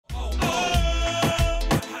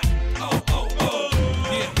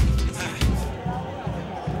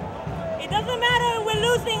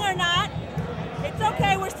losing or not, it's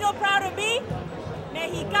okay. We're still proud to be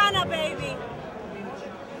Mexicana, baby.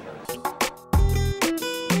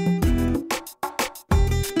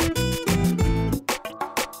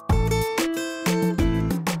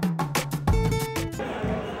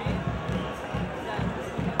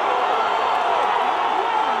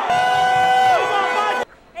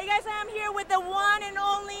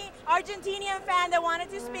 Argentinian fan that wanted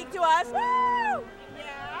to speak to us. Woo!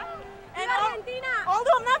 Yeah. And Argentina.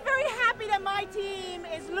 Although I'm not very happy that my team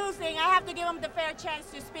is losing, I have to give them the fair chance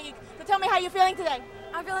to speak. So tell me how you're feeling today.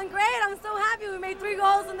 I'm feeling great. I'm so happy. We made 3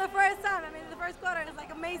 goals in the first time. I mean, the first quarter is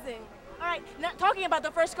like amazing. All right. Now, talking about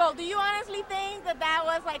the first goal, do you honestly think that that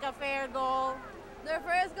was like a fair goal? Their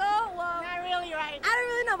first goal? Well, not really, right? I don't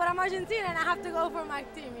really know, but I'm Argentina and I have to go for my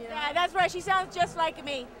team, you know? Yeah, that's right. She sounds just like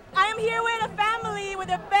me. I am here with a family, with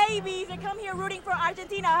their babies. They come here rooting for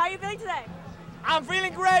Argentina. How are you feeling today? I'm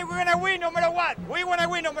feeling great. We're going to win no matter what. We want to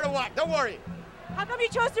win no matter what. Don't worry. How come you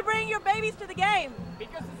chose to bring your babies to the game?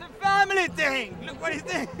 Because it's a family thing. Look what he's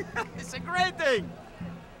doing. It's a great thing.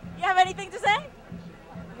 You have anything to say?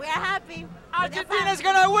 We are happy. Argentina's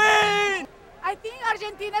going to win! I think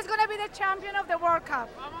Argentina is going to be the champion of the World Cup.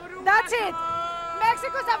 That's it.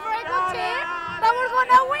 Mexico's a very good team, but we're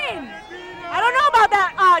going to win. I don't know about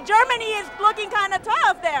that. Germany is looking kind of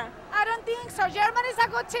tough there. I don't think so. Germany is a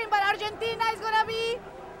good team, but Argentina is going to be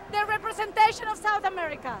the representation of South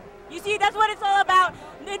America. You see, that's what it's all about.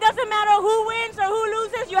 It doesn't matter who wins or who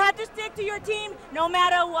loses. You have to stick to your team no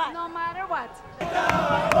matter what. No matter what.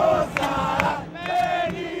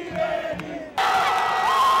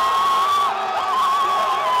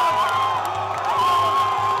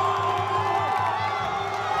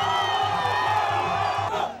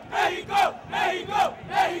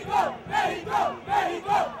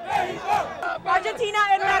 Argentina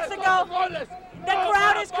and Mexico. The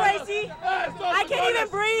crowd is crazy. I can't even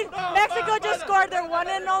breathe. Mexico just scored their one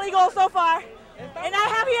and only goal so far. And I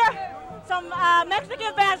have here some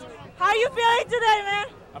Mexican fans. How are you feeling today, man?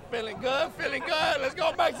 I'm feeling good, feeling good. Let's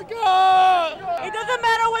go, Mexico! It doesn't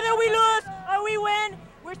matter whether we lose or we win.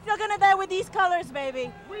 We're still going to die with these colors,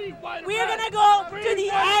 baby. We are going to go to the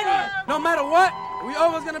end. No matter what, we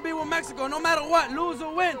always going to be with Mexico. No matter what, lose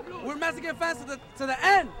or win. We're Mexican fans to the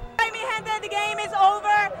end. Mi gente, the game is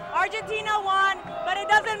over. Argentina won, but it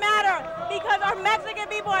doesn't matter because our Mexican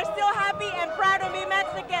people are still happy and proud to be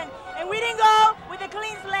Mexican. And we didn't go with a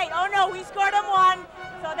clean slate. Oh no, we scored them one.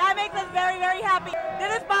 So that makes us very, very happy.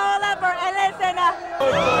 This is Paola for Escena.